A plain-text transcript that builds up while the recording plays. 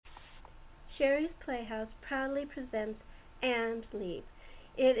Sherri's Playhouse proudly presents Ams Libe.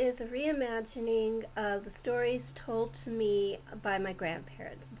 It is a reimagining of the stories told to me by my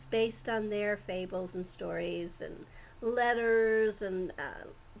grandparents. It's based on their fables and stories and letters and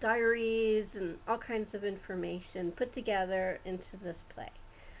diaries and all kinds of information put together into this play.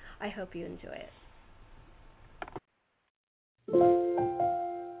 I hope you enjoy it.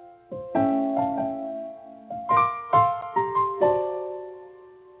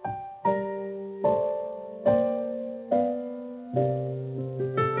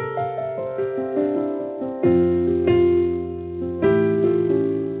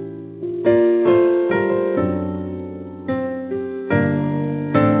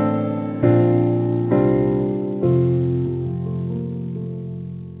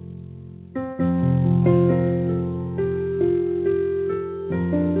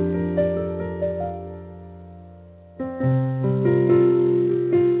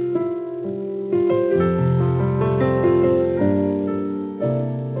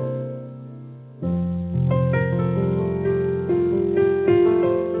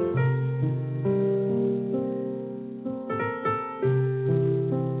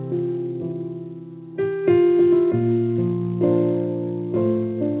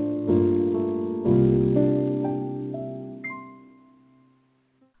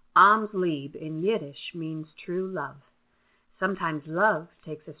 Ams Libe in Yiddish means true love. Sometimes love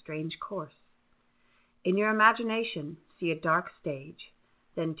takes a strange course. In your imagination, see a dark stage,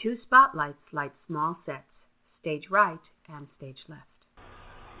 then two spotlights light small sets, stage right and stage left.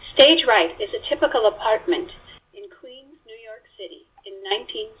 Stage right is a typical apartment in Queens, New York City in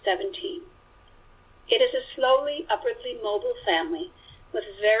 1917. It is a slowly, upwardly mobile family with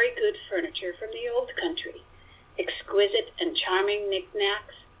very good furniture from the old country, exquisite and charming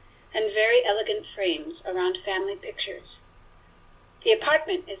knickknacks, and very elegant frames around family pictures. The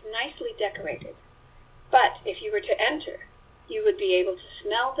apartment is nicely decorated, but if you were to enter, you would be able to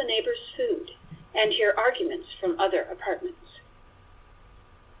smell the neighbors' food and hear arguments from other apartments.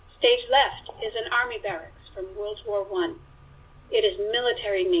 Stage left is an army barracks from World War I. It is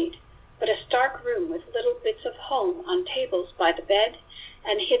military neat, but a stark room with little bits of home on tables by the bed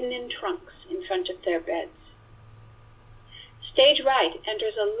and hidden in trunks in front of their beds. Stage right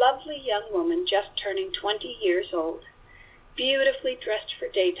enters a lovely young woman just turning 20 years old, beautifully dressed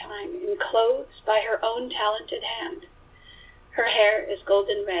for daytime in clothes by her own talented hand. Her hair is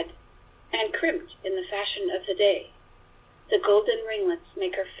golden red and crimped in the fashion of the day. The golden ringlets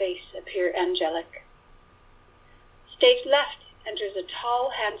make her face appear angelic. Stage left enters a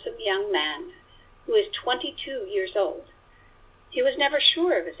tall, handsome young man who is 22 years old. He was never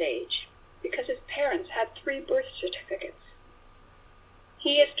sure of his age because his parents had 3 birth certificates.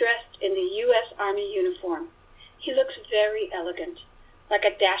 He is dressed in the U.S. Army uniform. He looks very elegant, like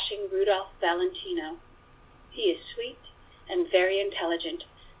a dashing Rudolph Valentino. He is sweet and very intelligent,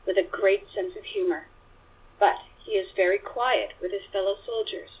 with a great sense of humor. But he is very quiet with his fellow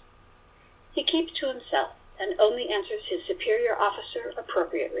soldiers. He keeps to himself and only answers his superior officer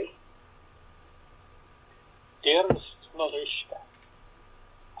appropriately. Dearest Marishka,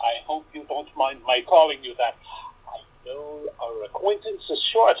 I hope you don't mind my calling you that. No, our acquaintance is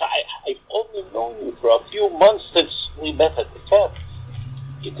short. I've only known you for a few months since we met at the camp.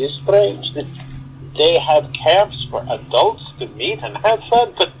 It is strange that they have camps for adults to meet and have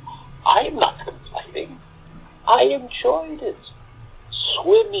fun, but I'm not complaining. I enjoyed it.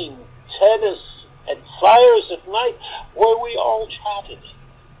 Swimming, tennis, and fires at night where we all chatted.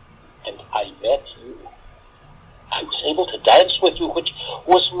 And I met you. I was able to dance with you, which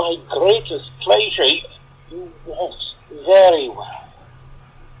was my greatest pleasure. You waltz very well.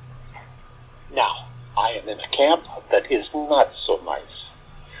 Now, I am in a camp that is not so nice.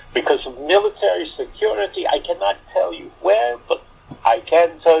 Because of military security, I cannot tell you where, but I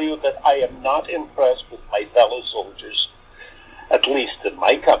can tell you that I am not impressed with my fellow soldiers, at least in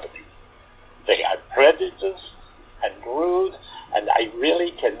my company. They are prejudiced and rude, and I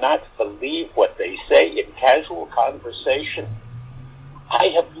really cannot believe what they say in casual conversation. I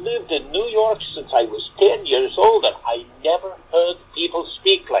have lived in New York since I was 10 years old, and I never heard people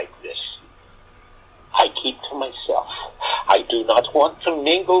speak like this. I keep to myself. I do not want to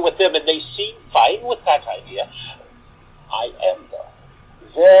mingle with them, and they seem fine with that idea. I am, though,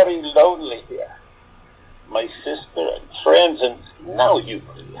 very lonely here. My sister and friends, and now you,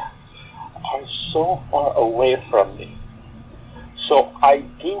 Maria, are so far away from me. So I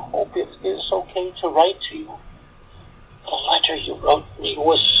do hope it is okay to write to you. The letter you wrote me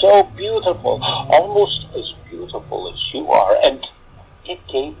was so beautiful, almost as beautiful as you are, and it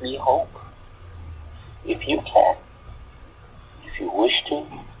gave me hope. If you can, if you wish to,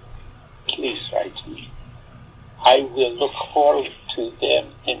 please I will look forward to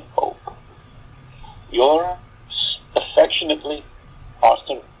them in hope. Yours affectionately,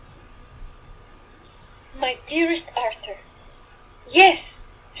 Arthur. My dearest Arthur. Yes,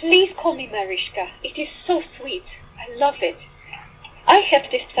 please call me Mariska. It is so sweet. I love it. I have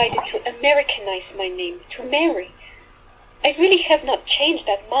decided to Americanize my name to Mary. I really have not changed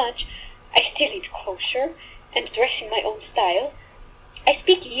that much. I still eat kosher and dress in my own style. I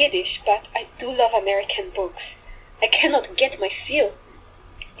speak Yiddish, but I do love American books. I cannot get my fill.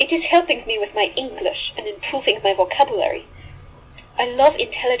 It is helping me with my English and improving my vocabulary. I love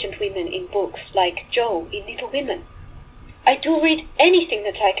intelligent women in books, like Jo in Little Women. I do read anything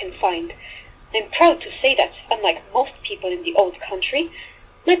that I can find. I'm proud to say that, unlike most people in the old country,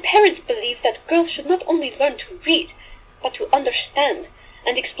 my parents believe that girls should not only learn to read, but to understand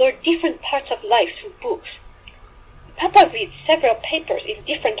and explore different parts of life through books. Papa reads several papers in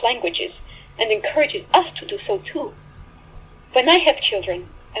different languages and encourages us to do so too. When I have children,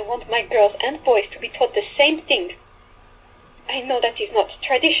 I want my girls and boys to be taught the same thing. I know that is not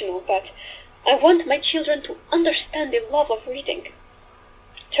traditional, but I want my children to understand the love of reading.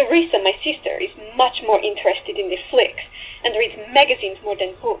 Teresa, my sister, is much more interested in the flicks and reads magazines more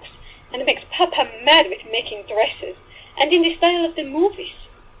than books, and makes Papa mad with making dresses and in the style of the movies.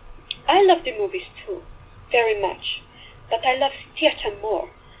 I love the movies too, very much, but I love theater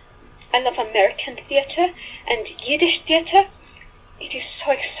more. I love American theater and Yiddish theater. It is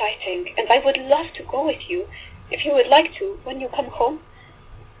so exciting, and I would love to go with you, if you would like to, when you come home.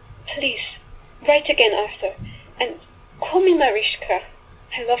 Please, write again, Arthur, and call me Mariska.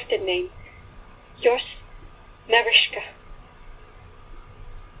 I love the name. Yours, Mariska.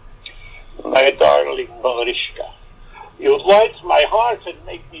 My darling Mariska, you light my heart and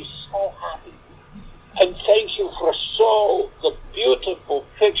make me so happy. And thank you for the beautiful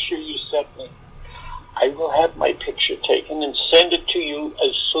picture you sent me. I will have my picture taken and send it to you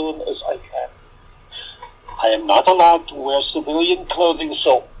as soon as I can. I am not allowed to wear civilian clothing,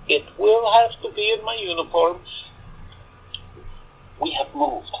 so it will have to be in my uniform. We have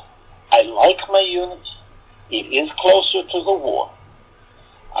moved. I like my unit. It is closer to the war.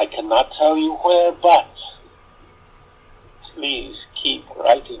 I cannot tell you where, but please keep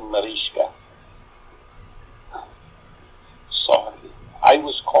writing, Mariska. Sorry, I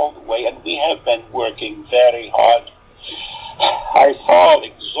was called away, and we have been working very hard. I fall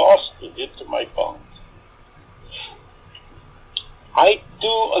exhausted into my bones. I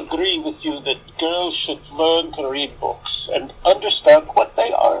do agree with you that girls should learn to read books and understand what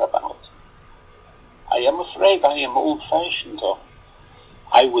they are about. I am afraid I am old-fashioned, though.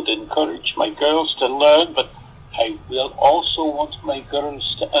 I would encourage my girls to learn, but I will also want my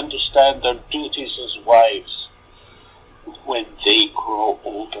girls to understand their duties as wives when they grow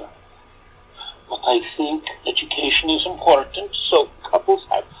older. But I think education is important, so couples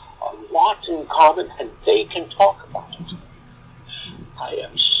have a lot in common and they can talk about it. I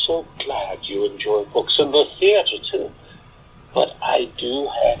am so glad you enjoy books and the theater too. But I do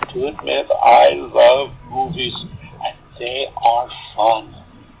have to admit I love movies, and they are fun.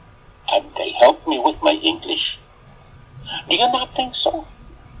 And they help me with my English. Do you not think so?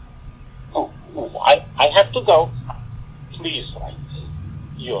 Oh, I have to go. Please write.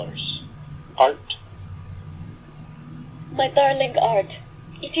 Yours, Art. My darling Art,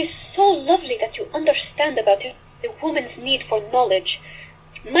 it is so lovely that you understand about the woman's need for knowledge.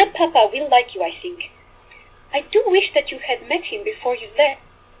 My papa will like you, I think. I do wish that you had met him before you left.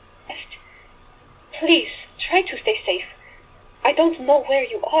 Please, try to stay safe. I don't know where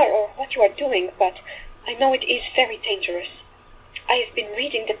you are or what you are doing, but I know it is very dangerous. I have been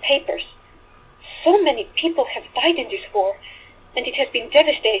reading the papers. So many people have died in this war, and it has been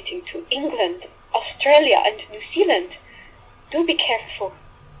devastating to England, Australia, and New Zealand. Do be careful.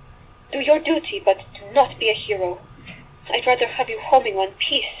 Do your duty, but do not be a hero. I'd rather have you home in one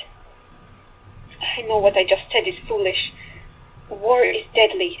piece. I know what I just said is foolish. War is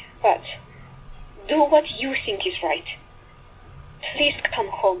deadly, but do what you think is right. Please come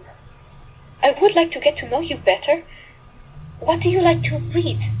home. I would like to get to know you better. What do you like to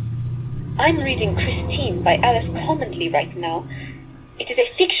read? I'm reading Christine by Alice Commonly right now. It is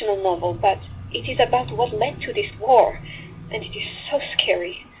a fictional novel, but it is about what led to this war, and it is so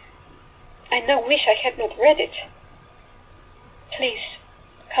scary. I now wish I had not read it. Please,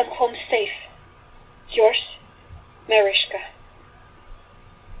 come home safe. Yours, Mariska.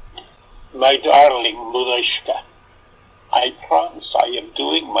 My darling Mariska, I promise I am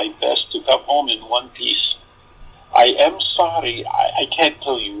doing my best to come home in one piece. I am sorry I can't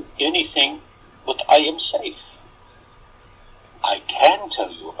tell you anything, but I am safe. I can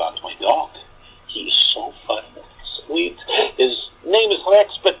tell you about my dog. He is so fun.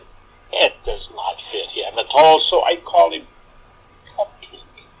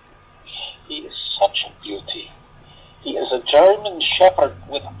 shepherd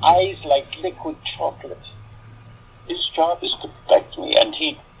with eyes like liquid chocolate. His job is to protect me, and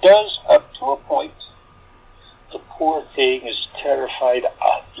he does up to a point. The poor thing is terrified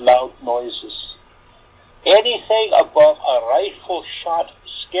of loud noises. Anything above a rifle shot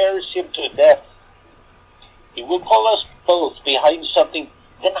scares him to death. He will pull us both behind something,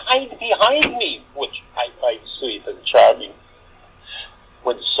 then hide behind me, which I find sweet and charming.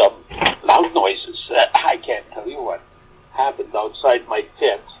 When some loud noises, I can't tell you what, happened outside my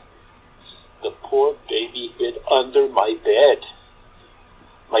tent, the poor baby hid under my bed.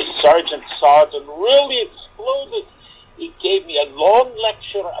 My sergeant saw it and really exploded. He gave me a long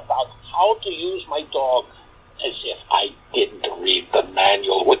lecture about how to use my dog, as if I didn't read the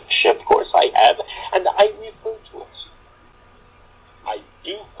manual, which of course I have, and I refer to it. I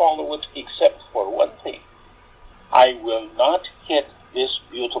do follow it except for one thing. I will not hit this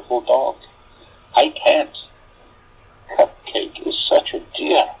beautiful dog. I can't. Cupcake is such a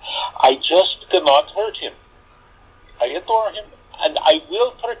dear. I just cannot hurt him. I adore him, and I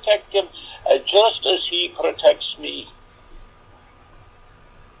will protect him just as he protects me.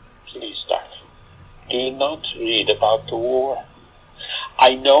 Please, darling, do not read about the war.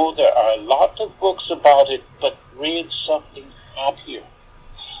 I know there are a lot of books about it, but read something happier.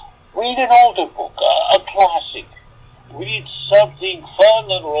 Read an older book, a classic. Read something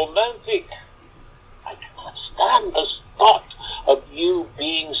fun and romantic. I cannot stand the thought of you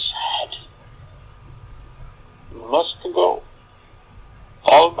being sad. You must go.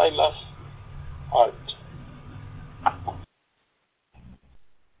 All my love, Art.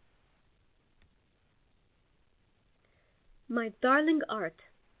 My darling Art,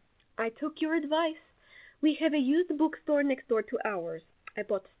 I took your advice. We have a used bookstore next door to ours. I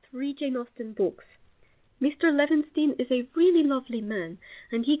bought 3 Jane Austen books. Mr. Levinstein is a really lovely man,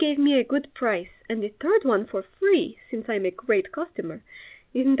 and he gave me a good price, and the 3rd one for free, since I'm a great customer.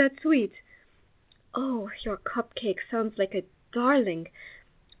 Isn't that sweet? Oh, your cupcake sounds like a darling.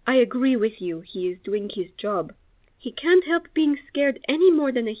 I agree with you. He is doing his job. He can't help being scared any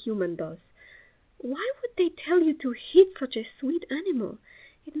more than a human does. Why would they tell you to hit such a sweet animal?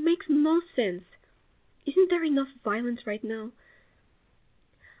 It makes no sense. Isn't there enough violence right now?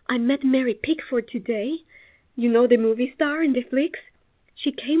 I met Mary Pickford today. You know, the movie star in the flicks?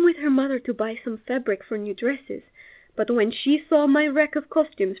 She came with her mother to buy some fabric for new dresses, but when she saw my rack of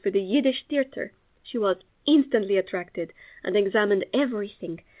costumes for the Yiddish theater, she was instantly attracted and examined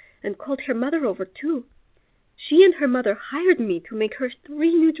everything, and called her mother over too. She and her mother hired me to make her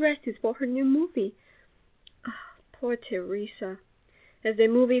 3 new dresses for her new movie. Oh, poor Teresa. As a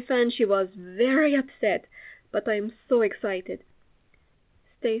movie fan, she was very upset, but I am so excited.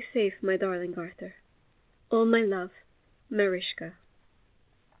 Stay safe, my darling Arthur. All my love, Marischka.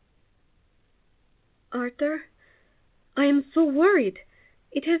 Arthur, I am so worried.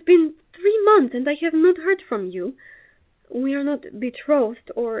 It has been 3 months and I have not heard from you. We are not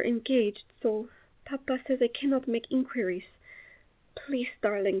betrothed or engaged, so Papa says I cannot make inquiries. Please,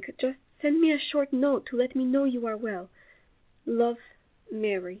 darling, just send me a short note to let me know you are well. Love,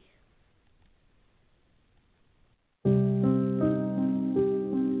 Mary.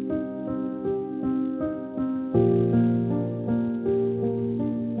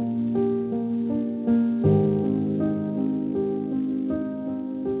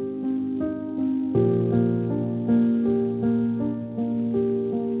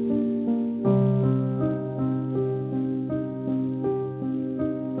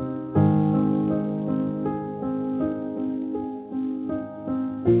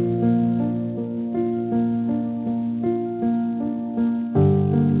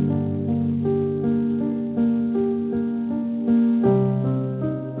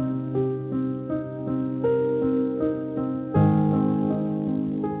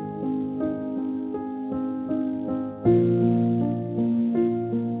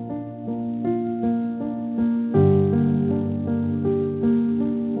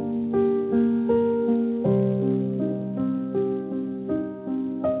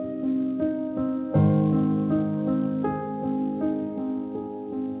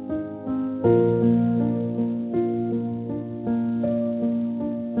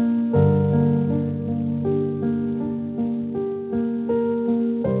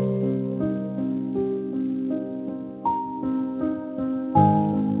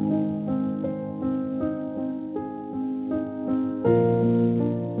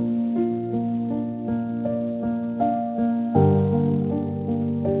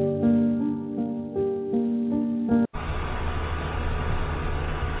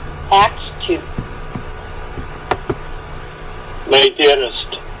 Act 2. My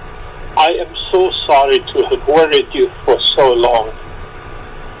dearest, I am so sorry to have worried you for so long.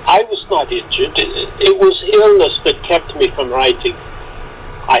 I was not injured. It was illness that kept me from writing.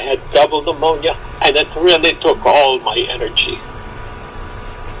 I had double pneumonia, and it really took all my energy.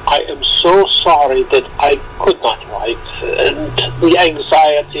 I am so sorry that I could not write, and the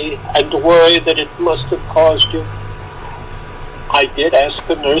anxiety and worry that it must have caused you. I did ask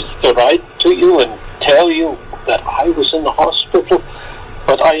the nurse to write to you and tell you that I was in the hospital,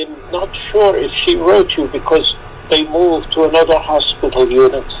 but I am not sure if she wrote you because they moved to another hospital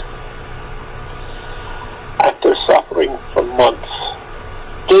unit. After suffering for months,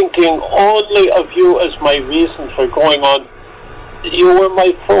 thinking only of you as my reason for going on, you were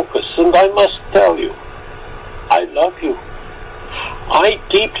my focus, and I must tell you, I love you. I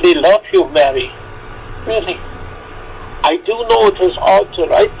deeply love you, Mary. Really. I do know it was odd to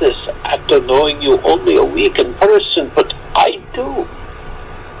write this after knowing you only a week in person, but I do.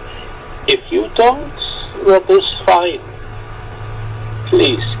 If you don't, well, that's fine.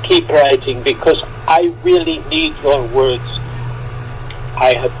 Please keep writing because I really need your words.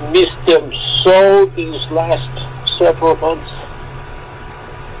 I have missed them so these last several months.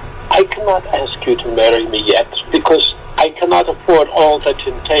 I cannot ask you to marry me yet because I cannot afford all that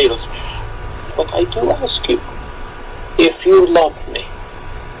entails. But I do ask you, if you love me,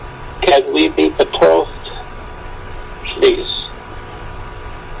 can we be betrothed? Please.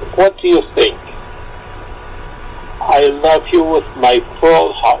 What do you think? I love you with my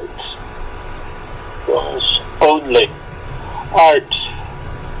full heart. Yours only, Art.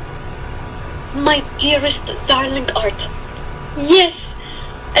 My dearest, darling Art. Yes,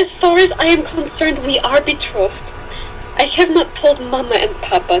 as far as I am concerned, we are betrothed. I have not told Mama and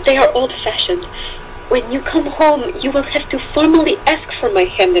Papa. They are old-fashioned. When you come home, you will have to formally ask for my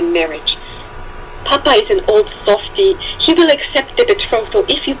hand in marriage. Papa is an old softy. He will accept the betrothal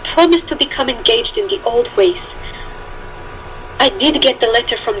if you promise to become engaged in the old ways. I did get the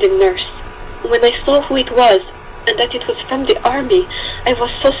letter from the nurse. When I saw who it was, and that it was from the army, I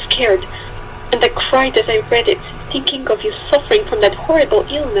was so scared, and I cried as I read it, thinking of you suffering from that horrible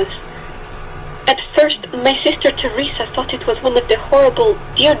illness. At first, my sister Teresa thought it was one of the horrible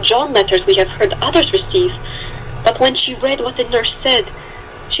Dear John letters we have heard others receive, but when she read what the nurse said,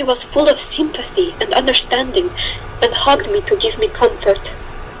 she was full of sympathy and understanding and hugged me to give me comfort.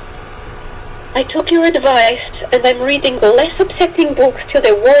 I took your advice, and I'm reading less upsetting books till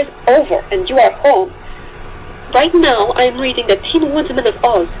the war is over and you are home. Right now, I'm reading The Tin Woodman of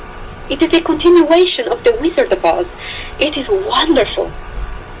Oz. It is a continuation of The Wizard of Oz. It is wonderful.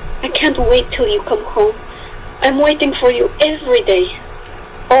 I can't wait till you come home. I'm waiting for you every day.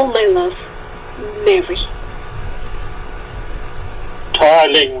 All my love, Mary.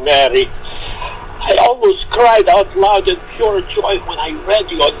 Darling Mary, I almost cried out loud in pure joy when I read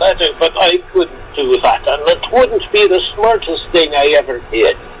your letter, but I couldn't do that, and it wouldn't be the smartest thing I ever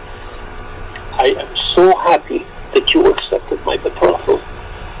did. I am so happy that you accepted my betrothal.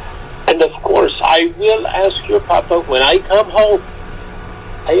 And of course, I will ask your Papa when I come home.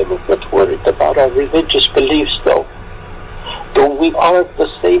 I am a bit worried about our religious beliefs, though. Though we are of the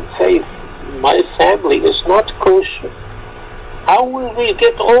same faith, my family is not kosher. How will we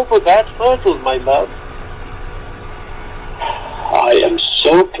get over that hurdle, my love? I am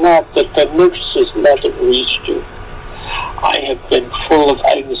so glad that the nurse's letter reached you. I have been full of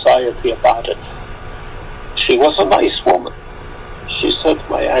anxiety about it. She was a nice woman. She said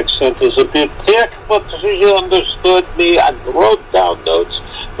my accent is a bit thick, but she understood me and wrote down notes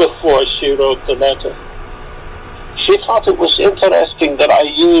before she wrote the letter. She thought it was interesting that I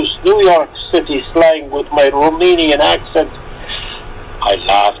used New York City slang with my Romanian accent. I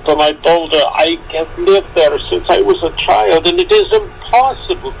laughed and I told her I have lived there since I was a child, and it is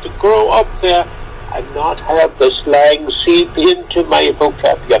impossible to grow up there and not have the slang seep into my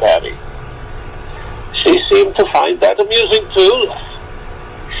vocabulary. She seemed to find that amusing too.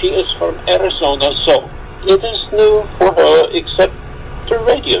 She is from Arizona, so it is new for her except for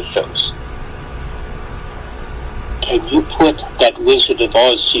radio shows. Can you put that Wizard of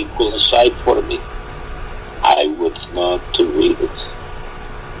Oz sequel aside for me? I would love to read it.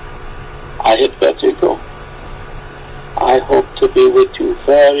 I had better go. I hope to be with you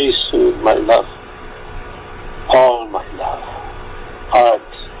very soon, my love. All my love. Art.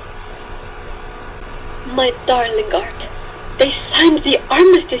 My darling Art, they signed the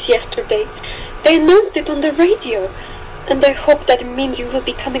armistice yesterday. They announced it on the radio, and I hope that means you will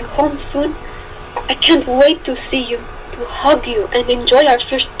be coming home soon. I can't wait to see you, to hug you, and enjoy our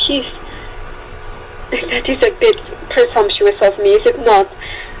first kiss. That is a bit presumptuous of me, is it not?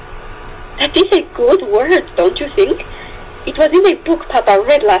 That is a good word, don't you think? It was in a book Papa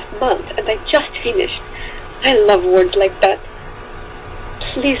read last month, and I just finished. I love words like that.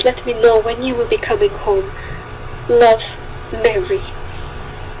 Please let me know when you will be coming home. Love, Mary.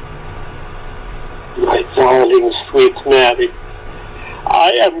 My darling, sweet Mary,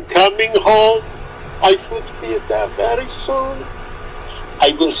 I am coming home. I should be there very soon.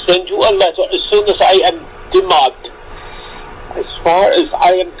 I will send you a letter as soon as I am demobbed. As far as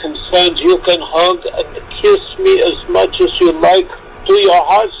I am concerned, you can hug and kiss me as much as you like to your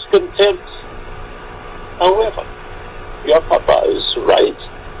heart's content. However, your papa is right.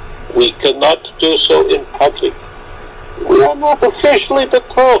 We cannot do so in public. We are not officially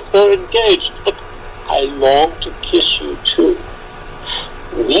betrothed or engaged, but I long to kiss you too.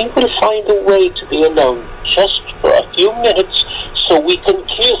 We will find a way to be alone just for a few minutes so we can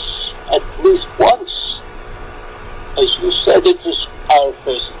kiss at least once. As you said, it is our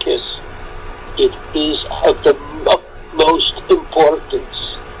first kiss. It is of the utmost importance.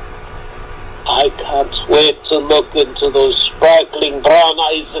 I can't wait to look into those sparkling brown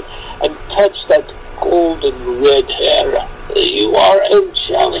eyes and touch that golden red hair. You are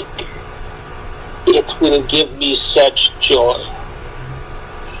angelic. It will give me such joy.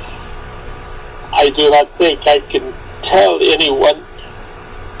 I do not think I can tell anyone,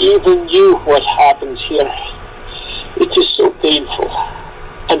 even you, what happens here. It is so painful,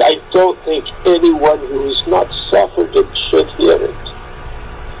 and I don't think anyone who has not suffered it should hear it.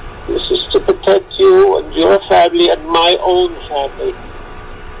 This is to protect you and your family and my own family.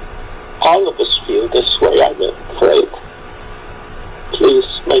 All of us feel this way, I'm afraid. Please,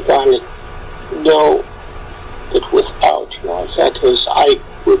 my darling, know that without your letters I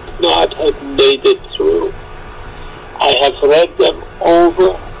would not have made it through. I have read them over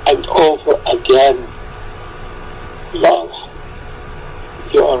and over again. Love,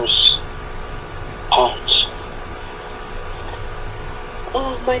 yours, Art.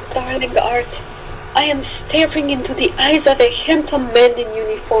 Oh, my darling Art, I am staring into the eyes of a handsome man in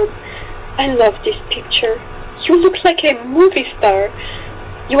uniform. I love this picture. You look like a movie star.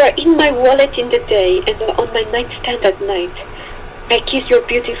 You are in my wallet in the day and on my nightstand at night. I kiss your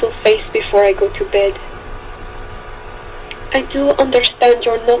beautiful face before I go to bed. I do understand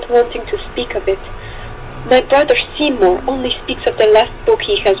your not wanting to speak of it. My brother Seymour only speaks of the last book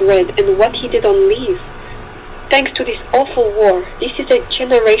he has read and what he did on leave. Thanks to this awful war, this is a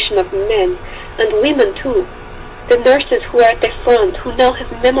generation of men, and women too. The nurses who are at the front, who now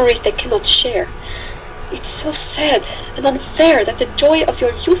have memories they cannot share. It's so sad and unfair that the joy of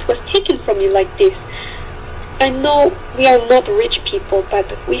your youth was taken from you like this. I know we are not rich people, but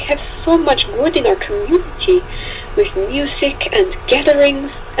we have so much good in our community, with music and gatherings,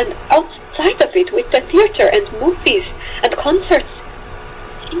 and outside of it with the theater and movies and concerts.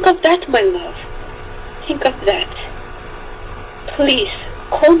 Think of that, my love. Think of that. Please,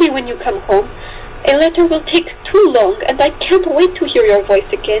 call me when you come home. A letter will take too long, and I can't wait to hear your voice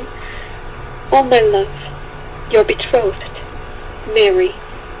again. Oh, my love, your betrothed, Mary.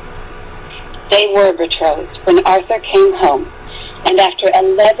 They were betrothed when Arthur came home, and after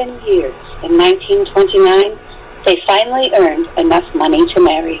 11 years, in 1929, they finally earned enough money to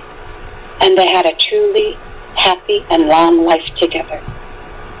marry, and they had a truly happy and long life together.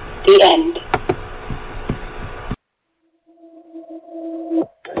 The end.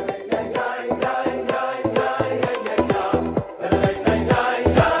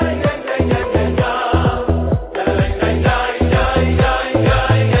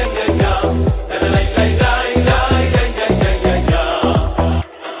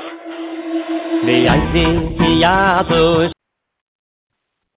 Vì anh đi thì ya rồi